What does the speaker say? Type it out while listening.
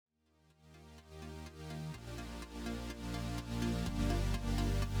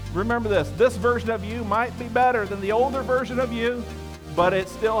Remember this version of you might be better than the older version of you, but it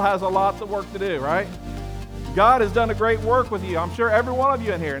still has a lot of work to do, right? God has done a great work with you. I'm sure every one of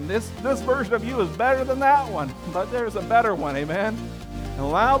you in here. And this version of you is better than that one. But there's a better one, amen? And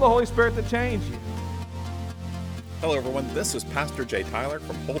allow the Holy Spirit to change you. Hello, everyone. This is Pastor Jay Tyler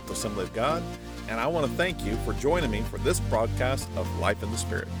from Holt Assembly of God. And I want to thank you for joining me for this broadcast of Life in the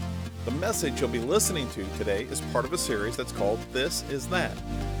Spirit. The message you'll be listening to today is part of a series that's called This Is That.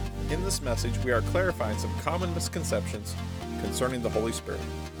 In this message, we are clarifying some common misconceptions concerning the Holy Spirit.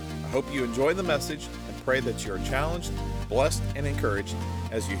 I hope you enjoy the message and pray that you are challenged, blessed, and encouraged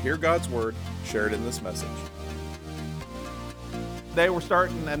as you hear God's Word shared in this message. Today we're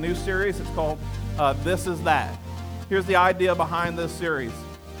starting a new series. It's called This Is That. Here's the idea behind this series.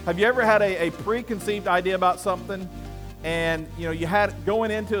 Have you ever had a preconceived idea about something, and you had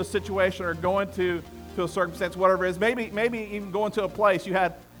going into a situation or going to a circumstance, whatever it is, maybe even going to a place, you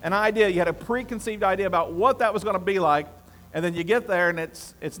had an idea, you had a preconceived idea about what that was going to be like, and then you get there and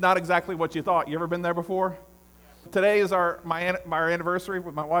it's not exactly what you thought. You ever been there before? Today is our anniversary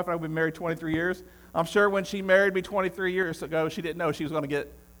with my wife and I. We've been married 23 years. I'm sure when she married me 23 years ago, she didn't know she was going to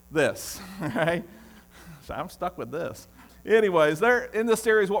get this, right? So I'm stuck with this. Anyways, in this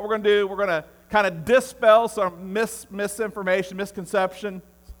series, what we're going to do, we're going to kind of dispel some misinformation, misconception,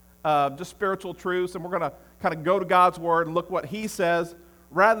 just spiritual truths, and we're going to kind of go to God's Word and look what He says,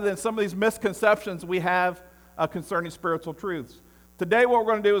 rather than some of these misconceptions we have concerning spiritual truths. Today, what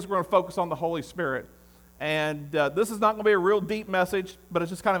we're going to do is we're going to focus on the Holy Spirit. And this is not going to be a real deep message, but it's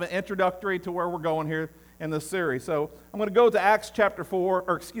just kind of an introductory to where we're going here in this series. So I'm going to go to Acts chapter 1. We're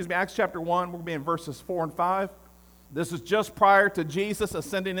going to be in verses 4 and 5. This is just prior to Jesus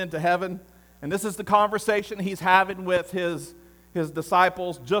ascending into heaven. And this is the conversation he's having with his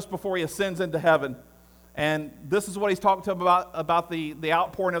disciples just before he ascends into heaven. And this is what he's talking to them about the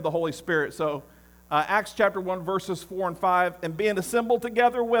outpouring of the Holy Spirit. So Acts chapter 1, verses 4 and 5. And being assembled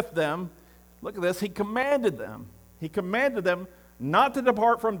together with them, look at this, he commanded them not to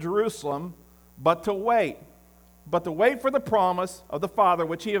depart from Jerusalem, but to wait for the promise of the Father,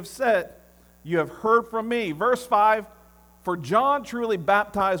 which he have said, you have heard from me. Verse 5, for John truly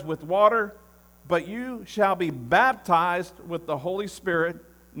baptized with water, but you shall be baptized with the Holy Spirit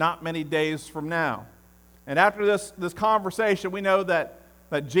not many days from now. And after this conversation, we know that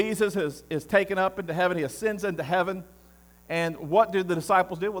Jesus is taken up into heaven. He ascends into heaven. And what do the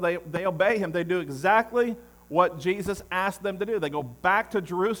disciples do? Well, they obey him. They do exactly what Jesus asked them to do. They go back to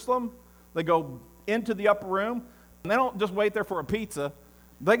Jerusalem. They go into the upper room. And they don't just wait there for a pizza.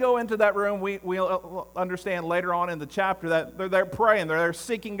 They go into that room. We'll understand later on in the chapter that they're there praying. They're there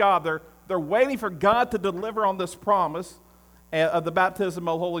seeking God. They're waiting for God to deliver on this promise of the baptism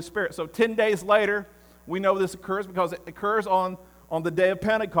of the Holy Spirit. So 10 days later, we know this occurs because it occurs on the day of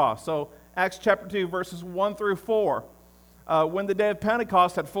Pentecost. So Acts chapter 2, verses 1 through 4. When the day of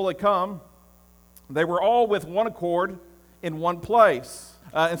Pentecost had fully come, they were all with one accord in one place.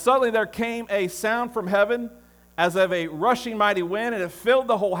 And suddenly there came a sound from heaven as of a rushing mighty wind, and it filled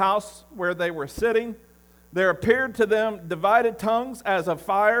the whole house where they were sitting. There appeared to them divided tongues as of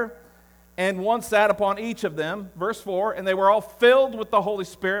fire, and one sat upon each of them. Verse 4, and they were all filled with the Holy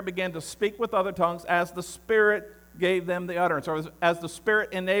Spirit, began to speak with other tongues as the Spirit gave them the utterance, or as the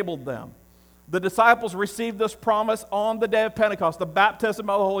Spirit enabled them. The disciples received this promise on the day of Pentecost, the baptism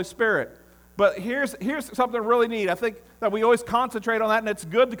of the Holy Spirit. But here's something really neat. I think that we always concentrate on that, and it's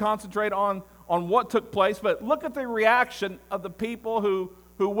good to concentrate on what took place. But look at the reaction of the people who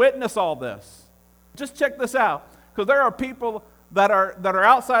witness all this. Just check this out, because there are people that are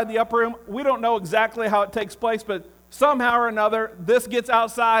outside the upper room. We don't know exactly how it takes place, but somehow or another, this gets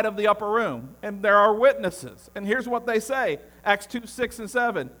outside of the upper room, and there are witnesses. And here's what they say, Acts 2, 6 and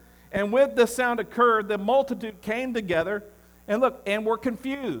 7. And when this sound occurred, the multitude came together and were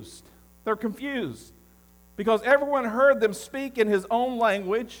confused. They're confused because everyone heard them speak in his own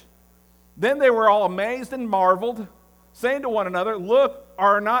language. Then they were all amazed and marveled, saying to one another, look,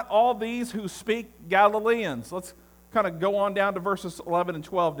 are not all these who speak Galileans? Let's kind of go on down to verses 11 and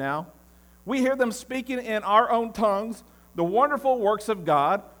 12 now. We hear them speaking in our own tongues the wonderful works of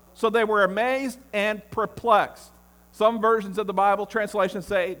God. So they were amazed and perplexed. Some versions of the Bible translations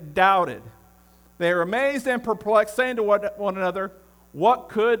say doubted. They were amazed and perplexed, saying to one another, what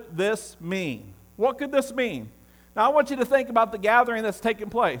could this mean? What could this mean? Now I want you to think about the gathering that's taking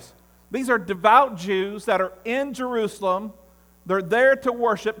place. These are devout Jews that are in Jerusalem. They're there to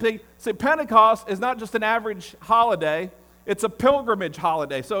worship. See, Pentecost is not just an average holiday. It's a pilgrimage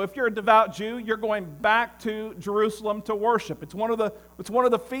holiday. So if you're a devout Jew, you're going back to Jerusalem to worship. It's one of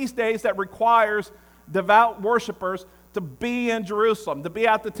the feast days that requires devout worshipers to be in Jerusalem, to be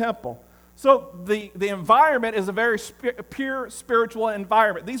at the temple. So the environment is a very pure spiritual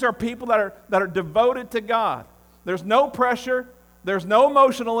environment. These are people that are devoted to God. There's no pressure, there's no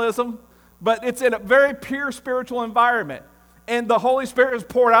emotionalism, but it's in a very pure spiritual environment. And the Holy Spirit is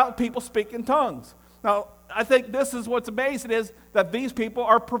poured out and people speak in tongues. Now, I think this is what's amazing is that these people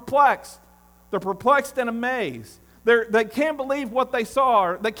are perplexed. They're perplexed and amazed. They can't believe what they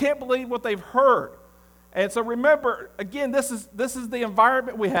saw. They can't believe what they've heard. And so remember, again, this is the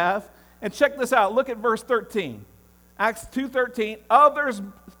environment we have. And check this out. Look at verse 13. Acts 2:13. Others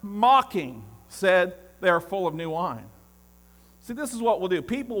mocking said they are full of new wine. See, this is what we'll do.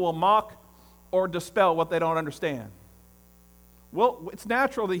 People will mock or dispel what they don't understand. Well, it's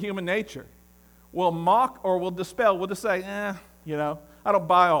natural to human nature. We'll mock or we'll dispel. We'll just say, I don't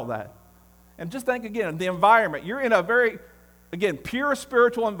buy all that. And just think again, the environment. You're in a very, again, pure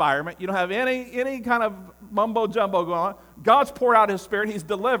spiritual environment. You don't have any kind of mumbo jumbo going on. God's poured out His Spirit. He's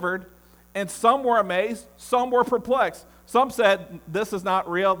delivered. And some were amazed. Some were perplexed. Some said, this is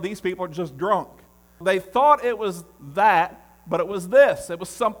not real. These people are just drunk. They thought it was that, but it was this. It was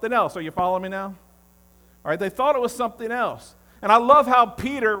something else. Are you following me now? All right, they thought it was something else. And I love how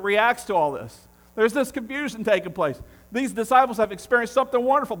Peter reacts to all this. There's this confusion taking place. These disciples have experienced something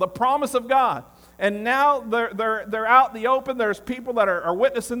wonderful, the promise of God. And now they're out in the open. There's people that are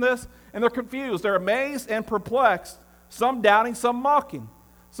witnessing this, and they're confused. They're amazed and perplexed, some doubting, some mocking.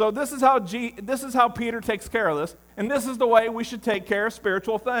 So this is how Peter takes care of this, and this is the way we should take care of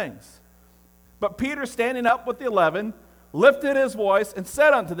spiritual things. But Peter, standing up with the 11, lifted his voice and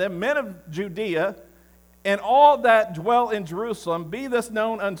said unto them, Men of Judea, and all that dwell in Jerusalem, be this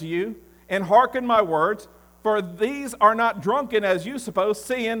known unto you, and hearken my words, for these are not drunken as you suppose,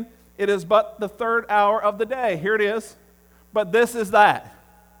 seeing it is but the 3rd hour of the day. Here it is. But this is that.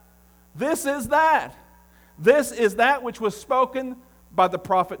 This is that. This is that which was spoken by the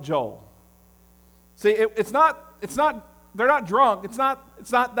prophet Joel. See, they're not drunk. It's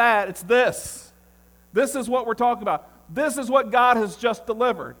not that. It's this. This is what we're talking about. This is what God has just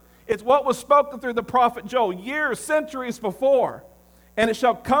delivered. It's what was spoken through the prophet Joel years, centuries before. And it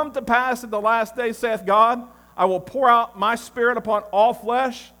shall come to pass in the last days, saith God, I will pour out my Spirit upon all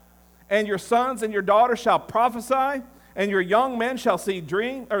flesh, and your sons and your daughters shall prophesy, and your young men shall see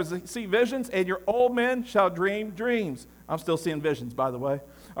visions, and your old men shall dream dreams. I'm still seeing visions, by the way.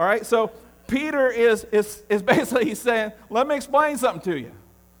 All right, so Peter is basically saying, let me explain something to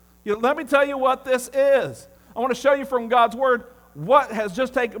you. Let me tell you what this is. I want to show you from God's word what has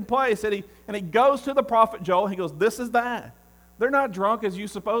just taken place. And he goes to the prophet Joel, and he goes, this is that. They're not drunk as you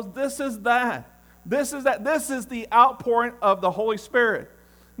suppose. This is that. This is that. This is the outpouring of the Holy Spirit.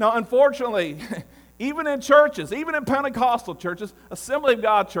 Now, unfortunately, even in churches, even in Pentecostal churches, Assembly of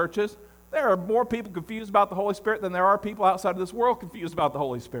God churches, there are more people confused about the Holy Spirit than there are people outside of this world confused about the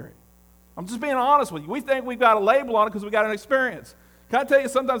Holy Spirit. I'm just being honest with you. We think we've got a label on it because we got an experience. Can I tell you,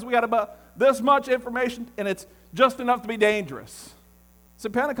 sometimes we got about this much information, and it's just enough to be dangerous. So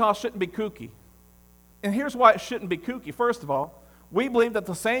Pentecost shouldn't be kooky. And here's why it shouldn't be kooky. First of all, we believe that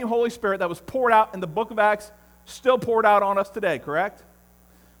the same Holy Spirit that was poured out in the book of Acts still poured out on us today, correct?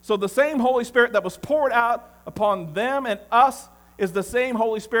 So the same Holy Spirit that was poured out upon them and us is the same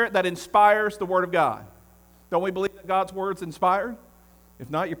Holy Spirit that inspires the Word of God. Don't we believe that God's Word's inspired?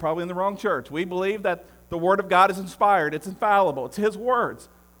 If not, you're probably in the wrong church. We believe that the Word of God is inspired. It's infallible. It's His words.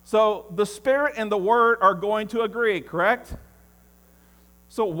 So the Spirit and the Word are going to agree, correct?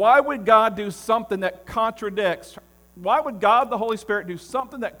 So why would God do something that contradicts? Why would God, the Holy Spirit, do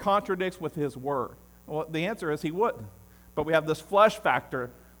something that contradicts with His Word? Well, the answer is He wouldn't. But we have this flesh factor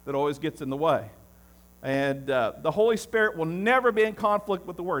that always gets in the way. And the Holy Spirit will never be in conflict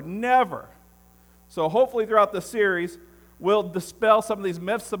with the Word. Never. So hopefully throughout this series, we'll dispel some of these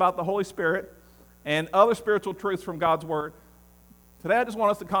myths about the Holy Spirit and other spiritual truths from God's Word. Today I just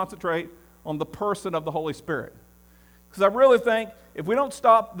want us to concentrate on the person of the Holy Spirit. Because I really think if we don't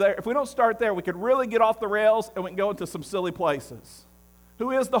start there, we could really get off the rails and we can go into some silly places.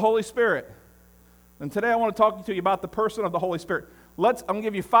 Who is the Holy Spirit? And today I want to talk to you about the person of the Holy Spirit. I'm going to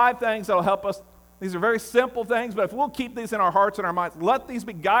give you 5 things that will help us. These are very simple things, but if we'll keep these in our hearts and our minds, let these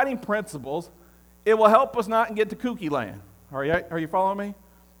be guiding principles, it will help us not get to kooky land. Are you following me?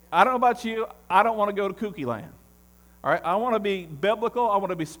 I don't know about you. I don't want to go to kooky land. All right? I want to be biblical. I want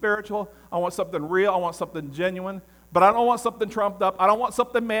to be spiritual. I want something real. I want something genuine. But I don't want something trumped up. I don't want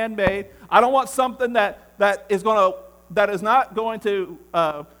something man-made. I don't want something that is not going to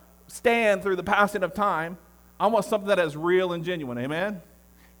stand through the passing of time. I want something that is real and genuine. Amen?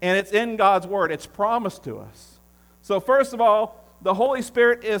 And it's in God's Word. It's promised to us. So first of all, the Holy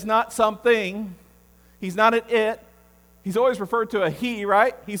Spirit is not something. He's not an it. He's always referred to a he,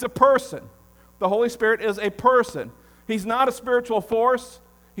 right? He's a person. The Holy Spirit is a person. He's not a spiritual force.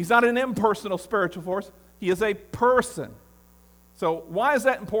 He's not an impersonal spiritual force. He is a person. So why is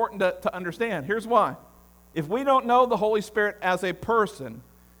that important to understand? Here's why. If we don't know the Holy Spirit as a person,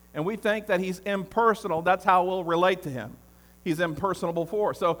 and we think that he's impersonal, that's how we'll relate to him. He's impersonable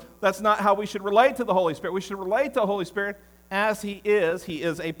force. So that's not how we should relate to the Holy Spirit. We should relate to the Holy Spirit as he is. He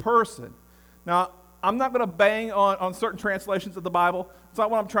is a person. Now, I'm not going to bang on certain translations of the Bible. It's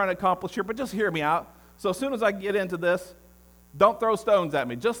not what I'm trying to accomplish here, but just hear me out. So as soon as I get into this, don't throw stones at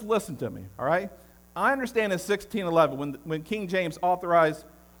me. Just listen to me, all right? I understand in 1611, when King James authorized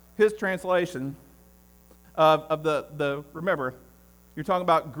his translation of the remember, you're talking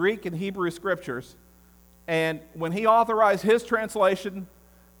about Greek and Hebrew scriptures, and when he authorized his translation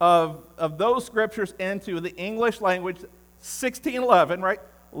of those scriptures into the English language, 1611, right?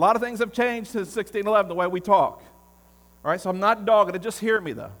 A lot of things have changed since 1611, the way we talk. All right, so I'm not dogging it, just hear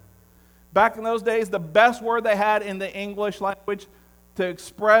me though. Back in those days, the best word they had in the English language to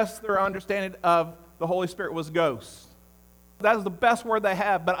express their understanding of the Holy Spirit was ghost. That is the best word they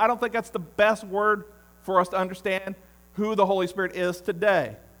have, but I don't think that's the best word for us to understand who the Holy Spirit is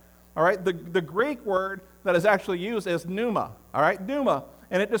today. All right, the Greek word that is actually used is pneuma. All right, pneuma,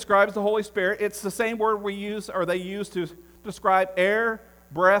 and it describes the Holy Spirit. It's the same word we use, or they use to describe air,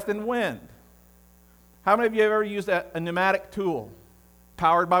 breath, and wind. How many of you have ever used a pneumatic tool?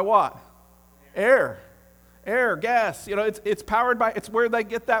 Powered by what? Air, gas. You know, it's powered by, it's where they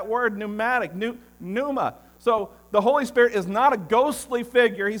get that word pneumatic, pneuma. So the Holy Spirit is not a ghostly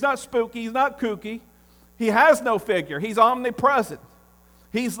figure. He's not spooky. He's not kooky. He has no figure. He's omnipresent.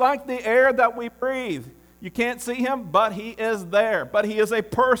 He's like the air that we breathe. You can't see him, but he is there. But he is a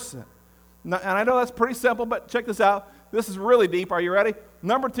person. And I know that's pretty simple, but check this out. This is really deep. Are you ready?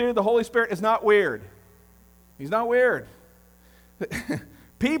 Number 2, the Holy Spirit is not weird. He's not weird.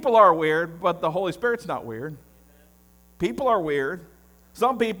 People are weird, but the Holy Spirit's not weird. People are weird.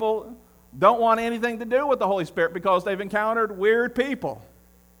 Some people don't want anything to do with the Holy Spirit because they've encountered weird people.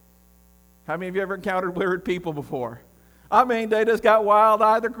 How many of you ever encountered weird people before? I mean, they just got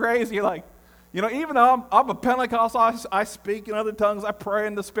wild-eyed, they're crazy. Like, you know, even though I'm a Pentecostal, I speak in other tongues, I pray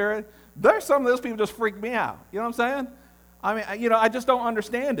in the Spirit, there's some of those people just freak me out. You know what I'm saying? I mean, you know, I just don't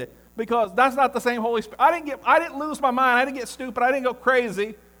understand it because that's not the same Holy Spirit. I didn't lose my mind. I didn't get stupid. I didn't go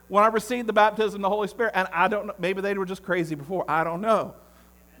crazy when I received the baptism of the Holy Spirit. And I don't know, maybe they were just crazy before. I don't know.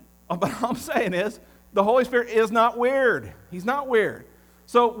 But all I'm saying is the Holy Spirit is not weird. He's not weird.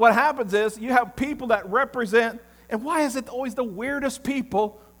 So what happens is you have people that represent, and why is it always the weirdest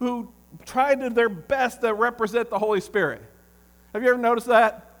people who try to their best to represent the Holy Spirit? Have you ever noticed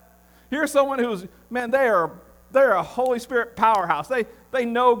that? Here's someone who's, man, they're a Holy Spirit powerhouse. They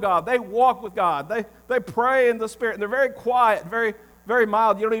know God. They walk with God. They pray in the Spirit. And they're very quiet, very, very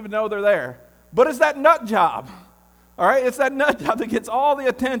mild. You don't even know they're there. But it's that nut job. All right? It's that nut job that gets all the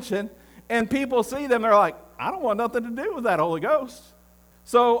attention. And people see them. They're like, I don't want nothing to do with that Holy Ghost.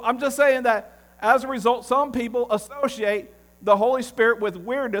 So I'm just saying that as a result, some people associate the Holy Spirit with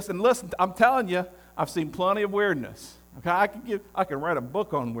weirdness. And listen, I'm telling you, I've seen plenty of weirdness. Okay, I can write a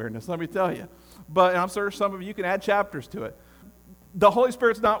book on weirdness, let me tell you. But I'm sure some of you can add chapters to it. The Holy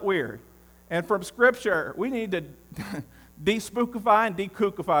Spirit's not weird. And from Scripture, we need to de-spookify and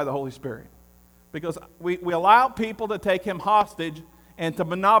de-kookify the Holy Spirit. Because we allow people to take him hostage and to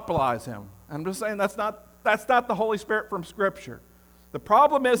monopolize him. I'm just saying that's not the Holy Spirit from Scripture. The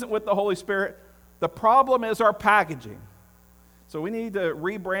problem isn't with the Holy Spirit. The problem is our packaging. So we need to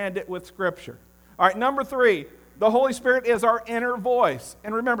rebrand it with Scripture. All right, number 3. The Holy Spirit is our inner voice.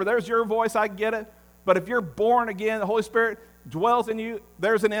 And remember, there's your voice, I get it. But if you're born again, the Holy Spirit dwells in you,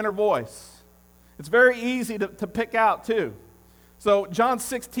 there's an inner voice. It's very easy to pick out too. So John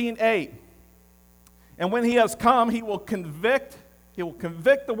 16:8. And when he has come, he will convict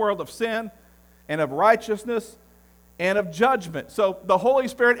the world of sin and of righteousness and of judgment. So the Holy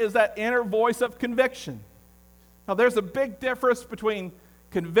Spirit is that inner voice of conviction. Now there's a big difference between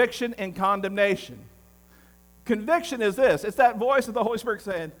conviction and condemnation. Conviction is this. It's that voice of the Holy Spirit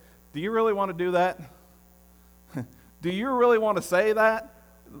saying, do you really want to do that? Do you really want to say that?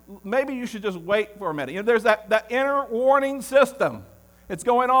 Maybe you should just wait for a minute. You know, there's that inner warning system. It's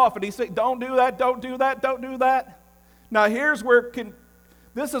going off, and he's saying, don't do that, don't do that, don't do that. Now here's where,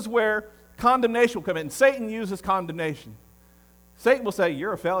 this is where condemnation will come in. Satan uses condemnation. Satan will say,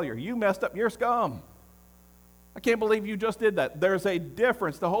 you're a failure. You messed up. You're scum. I can't believe you just did that. There's a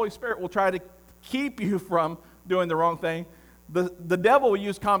difference. The Holy Spirit will try to keep you from doing the wrong thing. The devil will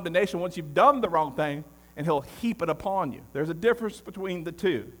use condemnation once you've done the wrong thing, and he'll heap it upon you. There's a difference between the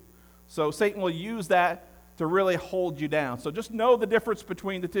two. So Satan will use that to really hold you down. So just know the difference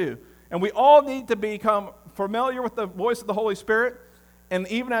between the two. And we all need to become familiar with the voice of the Holy Spirit. And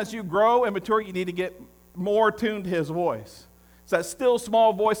even as you grow and mature, you need to get more tuned to his voice. It's that still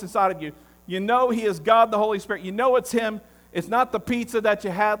small voice inside of you. You know he is God, the Holy Spirit. You know it's him. It's not the pizza that you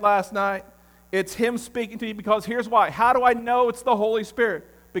had last night. It's him speaking to you, because here's why. How do I know it's the Holy Spirit?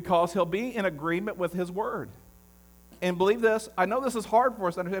 Because he'll be in agreement with his word. And believe this, I know this is hard for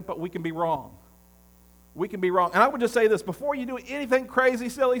us to understand, but we can be wrong. We can be wrong. And I would just say this, before you do anything crazy,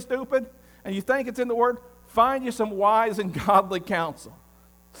 silly, stupid, and you think it's in the word, find you some wise and godly counsel.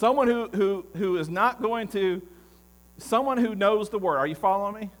 Someone who is not going to, someone who knows the word. Are you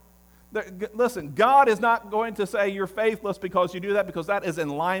following me? Listen, God is not going to say you're faithless because you do that, because that is in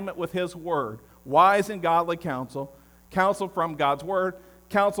alignment with his word. Wise and godly counsel, counsel from God's word,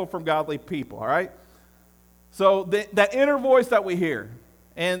 counsel from godly people, all right? So that inner voice that we hear,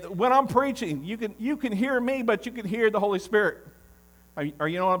 and when I'm preaching, you can hear me, but you can hear the Holy Spirit. Are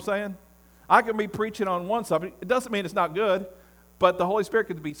you know what I'm saying? I can be preaching on one subject. It doesn't mean it's not good, but the Holy Spirit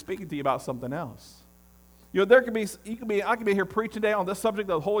could be speaking to you about something else. You know, I could be here preaching today on this subject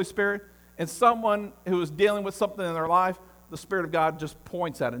of the Holy Spirit, and someone who is dealing with something in their life, the Spirit of God just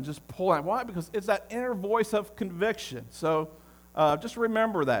points at it and just pulls at it. Why? Because it's that inner voice of conviction. So just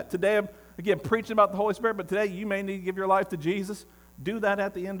remember that. Today, I'm, again, preaching about the Holy Spirit, but today you may need to give your life to Jesus. Do that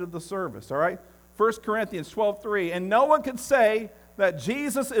at the end of the service, all right? 1 Corinthians 12:3, and no one can say that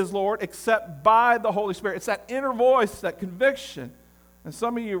Jesus is Lord except by the Holy Spirit. It's that inner voice, that conviction. And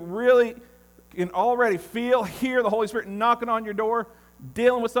some of you really can already hear the Holy Spirit knocking on your door,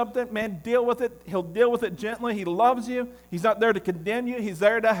 dealing with something. Man, deal with it. He'll deal with it gently. He loves you. He's not there to condemn you. He's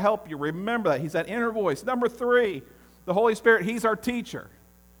there to help you. Remember that. He's that inner voice. Number 3, the Holy Spirit, he's our teacher.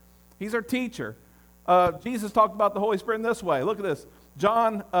 He's our teacher. Jesus talked about the Holy Spirit in this way. Look at this.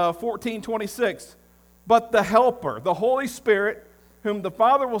 John 14:26. But the Helper, the Holy Spirit, whom the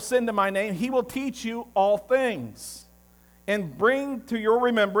Father will send in my name, he will teach you all things and bring to your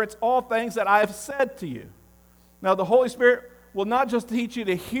remembrance all things that I have said to you. Now, the Holy Spirit will not just teach you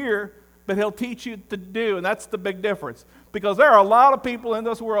to hear, but he'll teach you to do, and that's the big difference. Because there are a lot of people in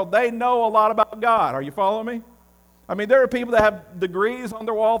this world, they know a lot about God. Are you following me? I mean, there are people that have degrees on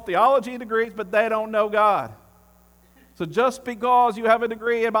their wall, theology degrees, but they don't know God. So just because you have a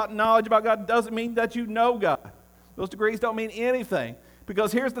degree about knowledge about God doesn't mean that you know God. Those degrees don't mean anything.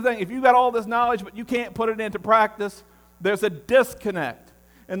 Because here's the thing, if you got all this knowledge but you can't put it into practice, there's a disconnect.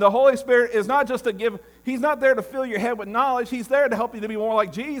 And the Holy Spirit is not just to give, he's not there to fill your head with knowledge, he's there to help you to be more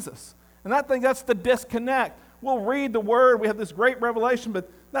like Jesus. And I think that's the disconnect. We'll read the Word, we have this great revelation,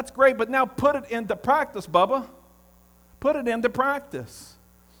 but that's great, but now put it into practice, Bubba. Put it into practice.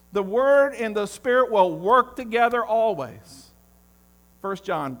 The Word and the Spirit will work together always. 1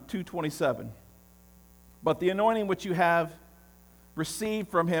 John 2:27. But the anointing which you have received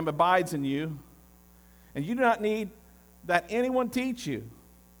from him abides in you, and you do not need that anyone teach you.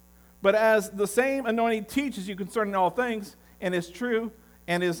 But as the same anointing teaches you concerning all things, and is true,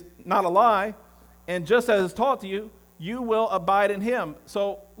 and is not a lie, and just as is taught to you, you will abide in him.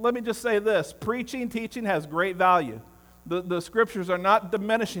 So let me just say this. Preaching, teaching has great value. The scriptures are not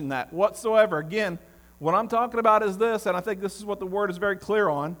diminishing that whatsoever. Again, what I'm talking about is this, and I think this is what the Word is very clear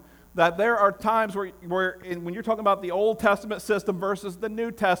on, that there are times where when you're talking about the Old Testament system versus the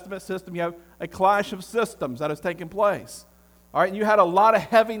New Testament system, you have a clash of systems that has taken place. All right, and you had a lot of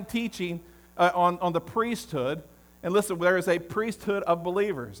heavy teaching on the priesthood. And listen, there is a priesthood of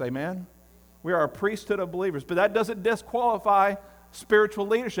believers, amen? We are a priesthood of believers, but that doesn't disqualify spiritual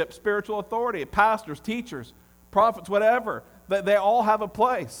leadership, spiritual authority, pastors, teachers, prophets, whatever. They all have a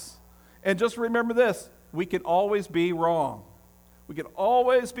place. And just remember this, we can always be wrong. We can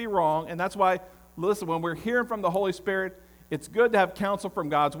always be wrong, and that's why, listen, when we're hearing from the Holy Spirit, it's good to have counsel from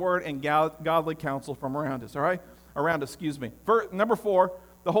God's Word and godly counsel from around us, all right? Number 4,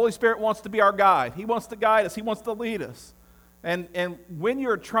 the Holy Spirit wants to be our guide. He wants to guide us. He wants to lead us. And when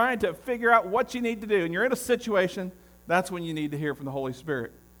you're trying to figure out what you need to do, and you're in a situation, that's when you need to hear from the Holy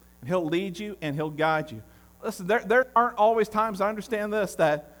Spirit. And he'll lead you, and he'll guide you. Listen, there aren't always times, I understand this,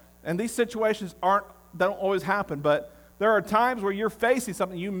 and these situations don't always happen, but there are times where you're facing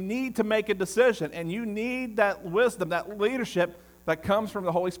something, you need to make a decision, and you need that wisdom, that leadership that comes from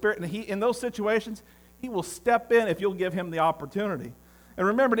the Holy Spirit. And in those situations, he will step in if you'll give him the opportunity. And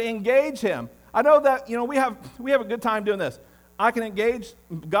remember to engage him. I know that, we have a good time doing this. I can engage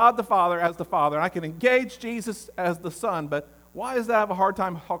God the Father as the Father, and I can engage Jesus as the Son, but why does that have a hard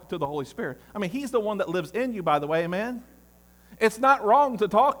time talking to the Holy Spirit? I mean, he's the one that lives in you, by the way, amen? It's not wrong to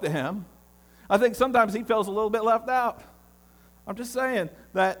talk to him. I think sometimes he feels a little bit left out. I'm just saying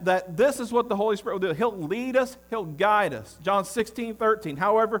that this is what the Holy Spirit will do. He'll lead us, he'll guide us. John 16:13.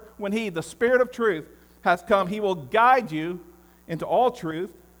 However, when he, the Spirit of truth, has come, he will guide you into all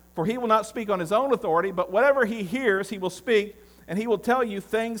truth, for he will not speak on his own authority, but whatever he hears, he will speak, and he will tell you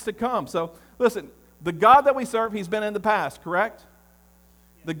things to come. So, listen, the God that we serve, he's been in the past, correct?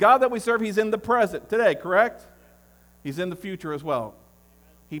 The God that we serve, he's in the present today, correct? He's in the future as well.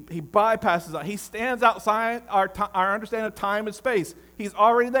 He bypasses that. He stands outside our understanding of time and space. He's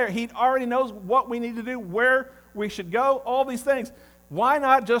already there. He already knows what we need to do, where we should go, all these things. Why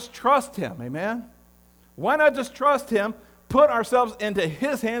not just trust him, amen? Why not just trust him, put ourselves into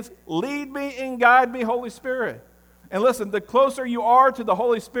his hands, lead me and guide me, Holy Spirit. And listen, the closer you are to the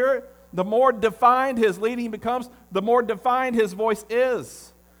Holy Spirit, the more defined his leading becomes, the more defined his voice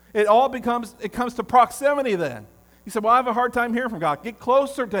is. It comes to proximity then. You said, well, I have a hard time hearing from God. Get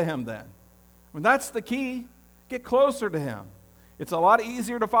closer to him then. I mean, that's the key. Get closer to him. It's a lot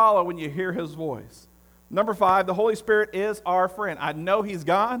easier to follow when you hear his voice. Number 5, the Holy Spirit is our friend. I know he's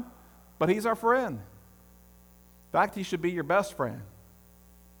God, but he's our friend. In fact, he should be your best friend.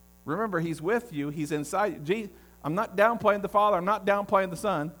 Remember, he's with you. He's inside you. I'm not downplaying the Father. I'm not downplaying the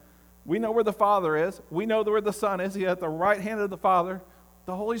Son. We know where the Father is. We know where the Son is. He's at the right hand of the Father.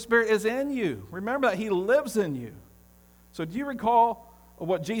 The Holy Spirit is in you. Remember that he lives in you. So do you recall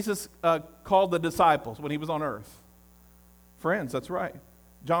what Jesus called the disciples when he was on earth? Friends, that's right.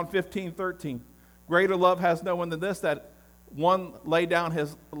 John 15:13. Greater love has no one than this, that one lay down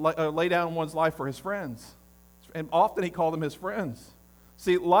one's life for his friends. And often he called them his friends.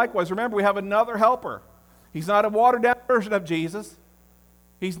 See, likewise, remember, we have another helper. He's not a watered-down version of Jesus.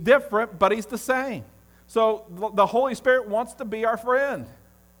 He's different, but he's the same. So the Holy Spirit wants to be our friend.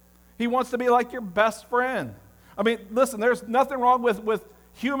 He wants to be like your best friend. I mean, listen, there's nothing wrong with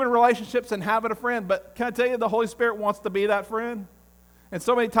human relationships and having a friend, but can I tell you, the Holy Spirit wants to be that friend? And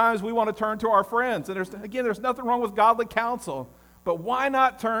so many times we want to turn to our friends. And there's nothing wrong with godly counsel, but why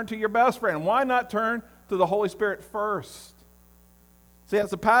not turn to your best friend? Why not turn to the Holy Spirit first? See,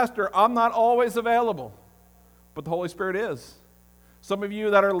 as a pastor, I'm not always available, but the Holy Spirit is. Some of you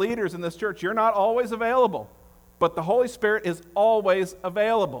that are leaders in this church, you're not always available, but the Holy Spirit is always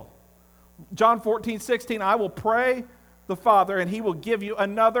available. John 14:16, I will pray the Father, and he will give you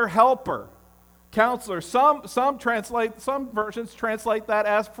another helper, counselor. Some versions translate that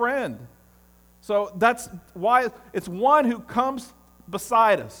as friend. So that's why it's one who comes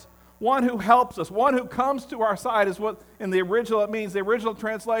beside us, one who helps us, one who comes to our side is what in the original it means, the original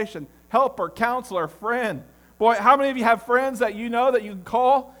translation, helper, counselor, friend. Boy, how many of you have friends that you know that you can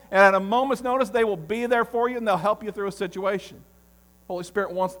call, and at a moment's notice they will be there for you and they'll help you through a situation? Holy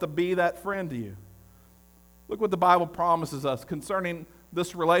Spirit wants to be that friend to you. Look what the Bible promises us concerning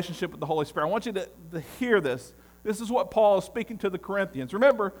this relationship with the Holy Spirit. I want you to hear this. This is what Paul is speaking to the Corinthians.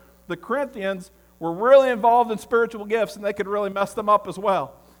 Remember, the Corinthians were really involved in spiritual gifts, and they could really mess them up as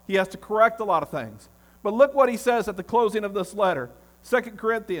well. He has to correct a lot of things. But look what he says at the closing of this letter. 2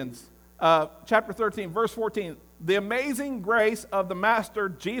 Corinthians chapter 13, verse 14. The amazing grace of the Master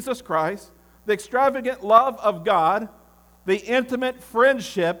Jesus Christ, the extravagant love of God, the intimate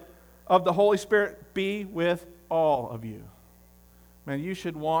friendship of the Holy Spirit be with all of you. Man, you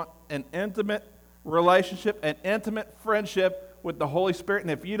should want an intimate relationship, an intimate friendship with the Holy Spirit. And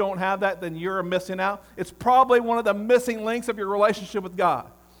if you don't have that, then you're missing out. It's probably one of the missing links of your relationship with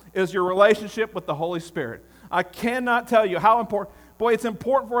God, is your relationship with the Holy Spirit. I cannot tell you how important. Boy, it's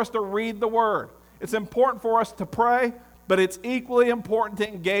important for us to read the Word. It's important for us to pray, but it's equally important to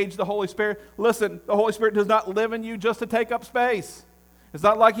engage the Holy Spirit. Listen, the Holy Spirit does not live in you just to take up space. It's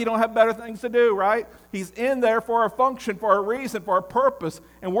not like you don't have better things to do, right? He's in there for a function, for a reason, for a purpose,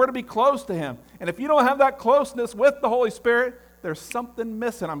 and we're to be close to him. And if you don't have that closeness with the Holy Spirit, there's something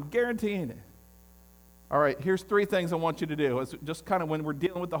missing. I'm guaranteeing it. All right, here's 3 things I want you to do. It's just kind of when we're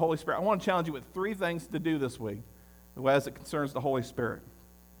dealing with the Holy Spirit. I want to challenge you with 3 things to do this week as it concerns the Holy Spirit.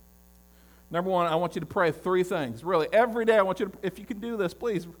 Number 1, I want you to pray 3 things. Really, every day I want you to, if you can do this,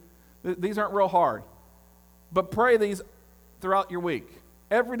 please. These aren't real hard. But pray these throughout your week.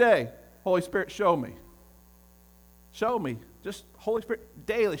 Every day, Holy Spirit, show me. Show me. Just Holy Spirit,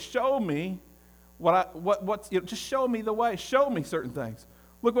 daily, show me just show me the way. Show me certain things.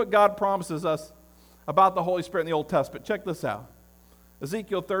 Look what God promises us about the Holy Spirit in the Old Testament. Check this out.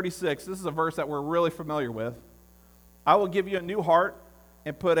 Ezekiel 36, this is a verse that we're really familiar with. I will give you a new heart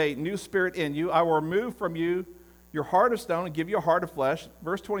and put a new spirit in you. I will remove from you your heart of stone and give you a heart of flesh.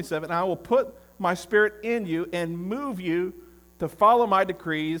 Verse 27, and I will put my spirit in you and move you to follow my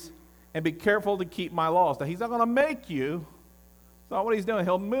decrees and be careful to keep my laws. Now, he's not going to make you. That's not what he's doing.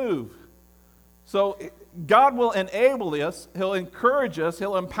 He'll move. So God will enable us, he'll encourage us,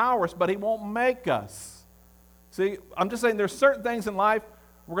 he'll empower us, but he won't make us. See, I'm just saying there's certain things in life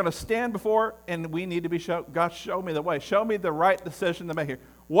we're going to stand before and we need to be shown, God, show me the way. Show me the right decision to make here.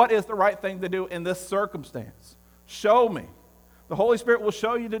 What is the right thing to do in this circumstance? Show me. The Holy Spirit will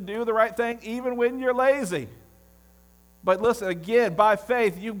show you to do the right thing even when you're lazy. But listen, again, by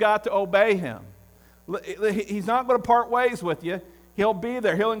faith, you've got to obey him. He's not going to part ways with you. He'll be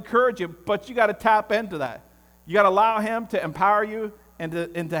there. He'll encourage you, but you got to tap into that. You got to allow him to empower you and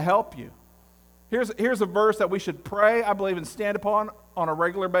to help you. Here's a verse that we should pray, I believe, and stand upon on a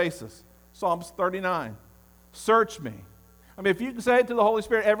regular basis. Psalms 39. Search me. I mean, if you can say it to the Holy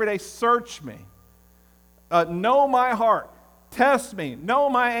Spirit every day, search me. Know my heart. Test me. Know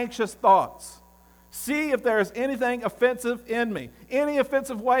my anxious thoughts. See if there is anything offensive in me, any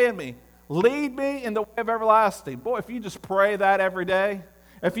offensive way in me. Lead me in the way of everlasting. Boy, if you just pray that every day,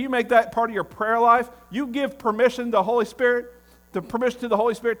 if you make that part of your prayer life, you give permission to the Holy Spirit,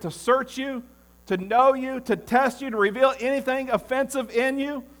 to search you, to know you, to test you, to reveal anything offensive in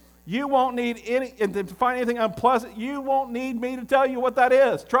you. You won't need and to find anything unpleasant. You won't need me to tell you what that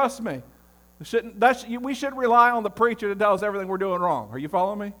is. Trust me. We should rely on the preacher to tell us everything we're doing wrong. Are you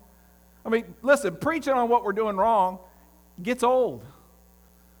following me? I mean, listen, preaching on what we're doing wrong gets old.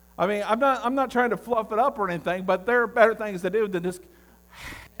 I mean, I'm not trying to fluff it up or anything, but there are better things to do than just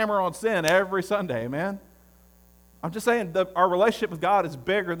hammer on sin every Sunday, man. I'm just saying that our relationship with God is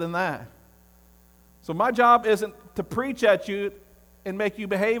bigger than that. So my job isn't to preach at you and make you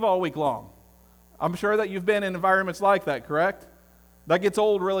behave all week long. I'm sure that you've been in environments like that, correct? That gets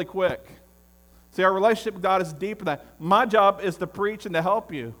old really quick. See, our relationship with God is deeper than that. My job is to preach and to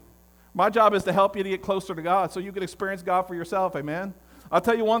help you. My job is to help you to get closer to God so you can experience God for yourself, amen? I'll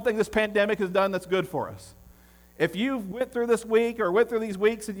tell you one thing this pandemic has done that's good for us. If you went through this week or went through these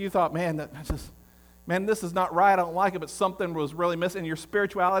weeks and you thought, man, this is not right, I don't like it, but something was really missing, your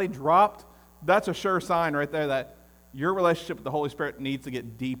spirituality dropped, that's a sure sign right there that your relationship with the Holy Spirit needs to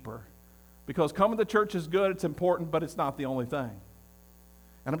get deeper. Because coming to church is good, it's important, but it's not the only thing.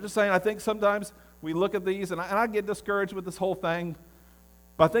 And I'm just saying, I think sometimes we look at these, and I get discouraged with this whole thing,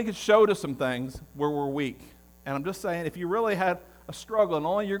 but I think it showed us some things where we're weak. And I'm just saying, if you really had a struggle, and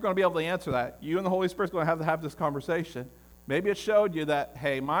only you're going to be able to answer that, you and the Holy Spirit's going to have this conversation. Maybe it showed you that,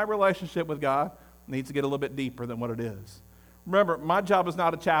 hey, my relationship with God needs to get a little bit deeper than what it is. Remember, my job is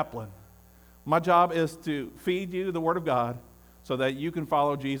not a chaplain. My job is to feed you the Word of God so that you can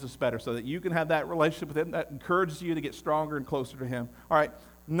follow Jesus better, so that you can have that relationship with him that encourages you to get stronger and closer to him. All right,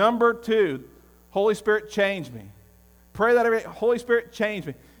 number 2, Holy Spirit, change me. Pray that every day, Holy Spirit, change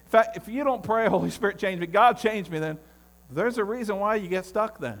me. In fact, if you don't pray, Holy Spirit, change me, God, change me, then there's a reason why you get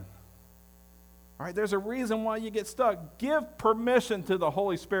stuck then. All right, there's a reason why you get stuck. Give permission to the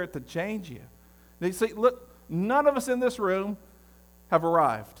Holy Spirit to change you. You see, look, none of us in this room have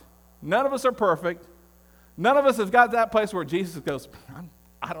arrived. None of us are perfect. None of us have got to that place where Jesus goes,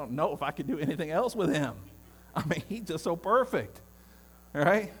 I don't know if I could do anything else with him. I mean, he's just so perfect. All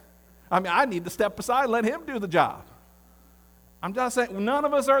right? I mean, I need to step aside and let him do the job. I'm just saying, none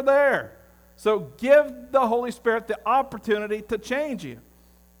of us are there. So give the Holy Spirit the opportunity to change you.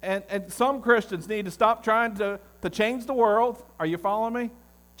 And some Christians need to stop trying to change the world. Are you following me?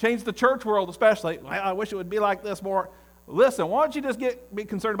 Change the church world especially. Well, I wish it would be like this more. Listen, why don't you just be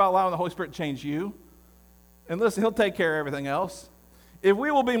concerned about allowing the Holy Spirit to change you? And listen, he'll take care of everything else. If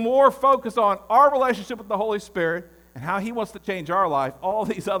we will be more focused on our relationship with the Holy Spirit and how he wants to change our life, all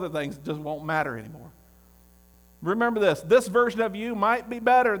these other things just won't matter anymore. Remember this version of you might be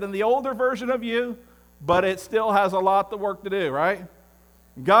better than the older version of you, but it still has a lot of work to do, right?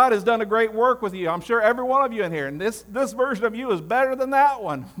 God has done a great work with you. I'm sure every one of you in here, and this version of you is better than that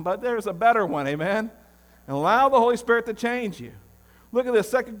one, but there's a better one, amen? And allow the Holy Spirit to change you. Look at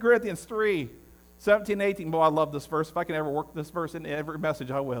this, 2 Corinthians 3, 17, 18. Boy, I love this verse. If I can ever work this verse into every message,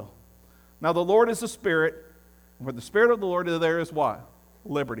 I will. Now the Lord is the Spirit, and where the Spirit of the Lord is, there is what?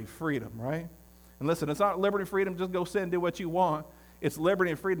 Liberty, freedom, right? And listen, it's not liberty, freedom, just go sin and do what you want. It's liberty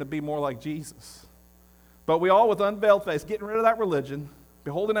and freedom to be more like Jesus. But we all, with unveiled face, getting rid of that religion,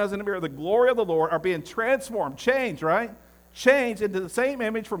 beholding as in a mirror the glory of the Lord, are being transformed, changed, right? Changed into the same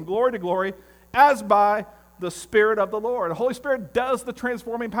image from glory to glory as by the Spirit of the Lord. The Holy Spirit does the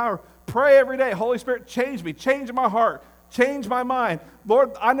transforming power. Pray every day, Holy Spirit, change me, change my heart, change my mind.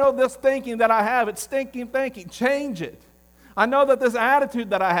 Lord, I know this thinking that I have, it's stinking thinking, change it. I know that this attitude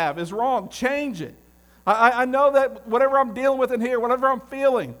that I have is wrong, change it. I know that whatever I'm dealing with in here, whatever I'm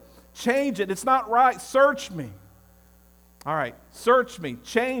feeling, change it. It's not right, search me. All right, search me,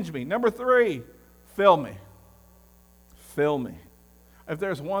 change me. Number 3, fill me. Fill me. If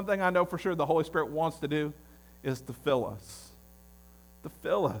there's one thing I know for sure the Holy Spirit wants to do, is to fill us. To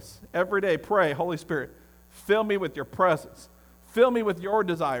fill us. Every day, pray, Holy Spirit, fill me with your presence. Fill me with your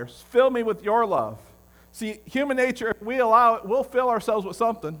desires. Fill me with your love. See, human nature, if we allow it, we'll fill ourselves with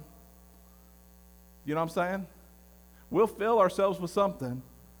something. You know what I'm saying? We'll fill ourselves with something.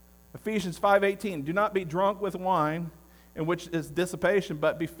 Ephesians 5:18, do not be drunk with wine, in which is dissipation,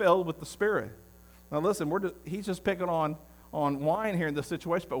 but be filled with the Spirit. Now listen, he's just picking on wine here in this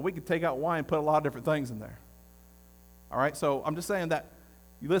situation, but we could take out wine and put a lot of different things in there. All right, so I'm just saying that,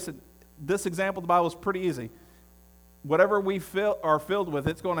 listen, this example of the Bible is pretty easy. Whatever we are filled with,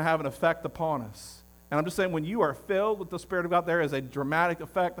 it's going to have an effect upon us. And I'm just saying, when you are filled with the Spirit of God, there is a dramatic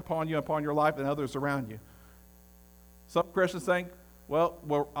effect upon you, upon your life, and others around you. Some Christians think,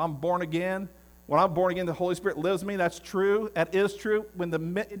 well, I'm born again. When I'm born again, the Holy Spirit lives in me. That's true. That is true.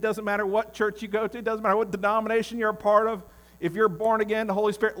 It doesn't matter what church you go to. It doesn't matter what denomination you're a part of. If you're born again, the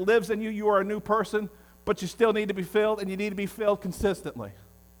Holy Spirit lives in you. You are a new person, but you still need to be filled, and you need to be filled consistently.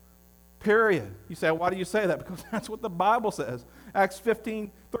 Period. You say, why do you say that? Because that's what the Bible says. Acts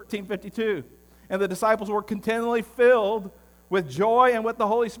 13:52. And the disciples were continually filled with joy and with the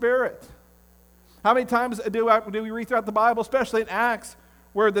Holy Spirit. How many times do we read throughout the Bible, especially in Acts,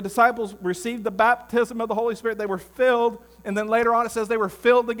 where the disciples received the baptism of the Holy Spirit, they were filled, and then later on it says they were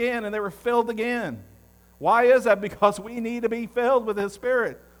filled again, and they were filled again. Why is that? Because we need to be filled with His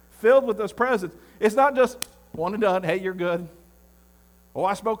Spirit, filled with His presence. It's not just one and done, hey, you're good. Oh,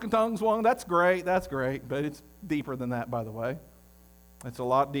 I spoke in tongues one, that's great, but it's deeper than that, by the way. It's a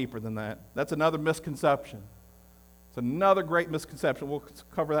lot deeper than that. That's another misconception. It's another great misconception. We'll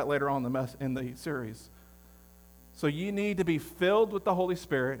cover that later on in the series. So you need to be filled with the Holy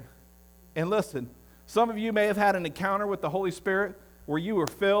Spirit. And listen, some of you may have had an encounter with the Holy Spirit where you were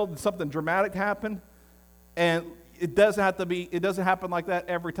filled and something dramatic happened, and it doesn't happen like that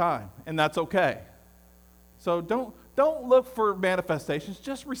every time, and that's okay. So don't look for manifestations.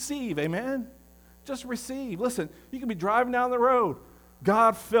 Just receive, amen? Just receive. Listen, you can be driving down the road.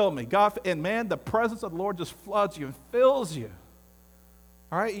 God, fill me. And man, the presence of the Lord just floods you and fills you.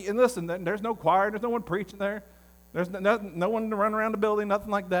 All right? And listen, there's no choir. There's no one preaching there. There's no one to run around the building,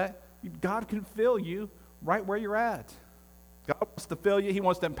 nothing like that. God can fill you right where you're at. God wants to fill you. He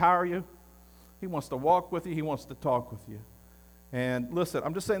wants to empower you. He wants to walk with you. He wants to talk with you. And listen,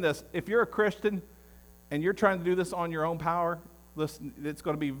 I'm just saying this. If you're a Christian and you're trying to do this on your own power, listen, it's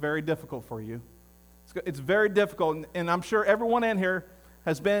going to be very difficult for you. It's very difficult, and I'm sure everyone in here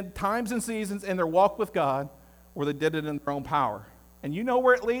has been times and seasons in their walk with God where they did it in their own power. And you know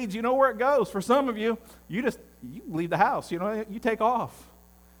where it leads, you know where it goes. For some of you, you leave the house, you take off.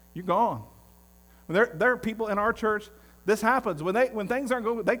 You're gone. There are people in our church, this happens. When things aren't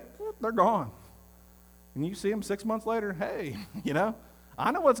going, they're gone. And you see them 6 months later, hey,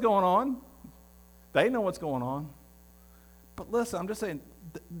 I know what's going on. They know what's going on. But listen, I'm just saying,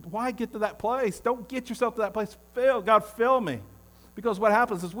 why get to that place? Don't get yourself to that place. God, fill me. Because what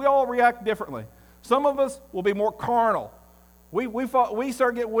happens is we all react differently. Some of us will be more carnal. We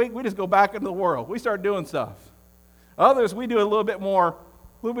start getting weak, we just go back into the world. We start doing stuff. Others, we do it a little bit more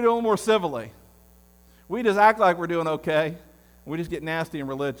civilly. We just act like we're doing okay, and we just get nasty and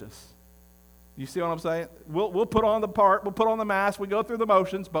religious. You see what I'm saying? We'll put on the part, we'll put on the mask, we go through the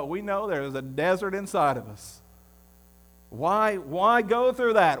motions, but we know there's a desert inside of us. Why go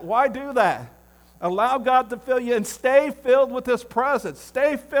through that? Why do that? Allow God to fill you and stay filled with His presence.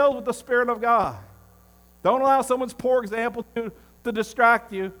 Stay filled with the Spirit of God. Don't allow someone's poor example to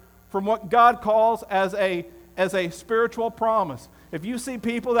distract you from what God calls as a spiritual promise. If you see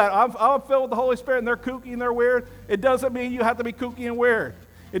people that I'm filled with the Holy Spirit and they're kooky and they're weird, it doesn't mean you have to be kooky and weird.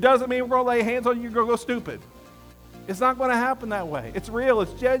 It doesn't mean we're going to lay hands on you and you're going to go stupid. It's not going to happen that way. It's real.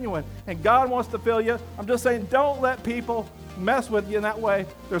 It's genuine. And God wants to fill you. I'm just saying, don't let people mess with you in that way.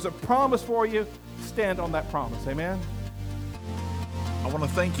 There's a promise for you. Stand on that promise. Amen? I want to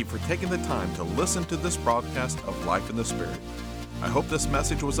thank you for taking the time to listen to this broadcast of Life in the Spirit. I hope this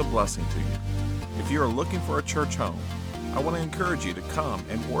message was a blessing to you. If you are looking for a church home, I want to encourage you to come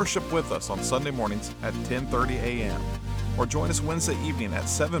and worship with us on Sunday mornings at 10:30 a.m. or join us Wednesday evening at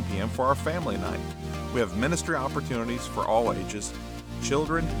 7 p.m. for our family night. We have ministry opportunities for all ages,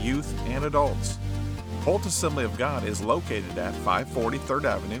 children, youth, and adults. Holt Assembly of God is located at 540 3rd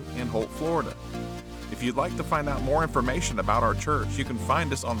Avenue in Holt, Florida. If you'd like to find out more information about our church, you can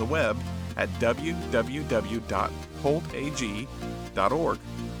find us on the web at www.holtag.org,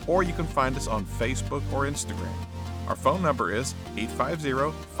 or you can find us on Facebook or Instagram. Our phone number is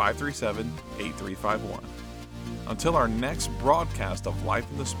 850-537-8351. Until our next broadcast of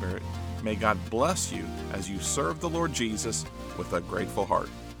Life in the Spirit, May God bless you as you serve the Lord Jesus with a grateful heart.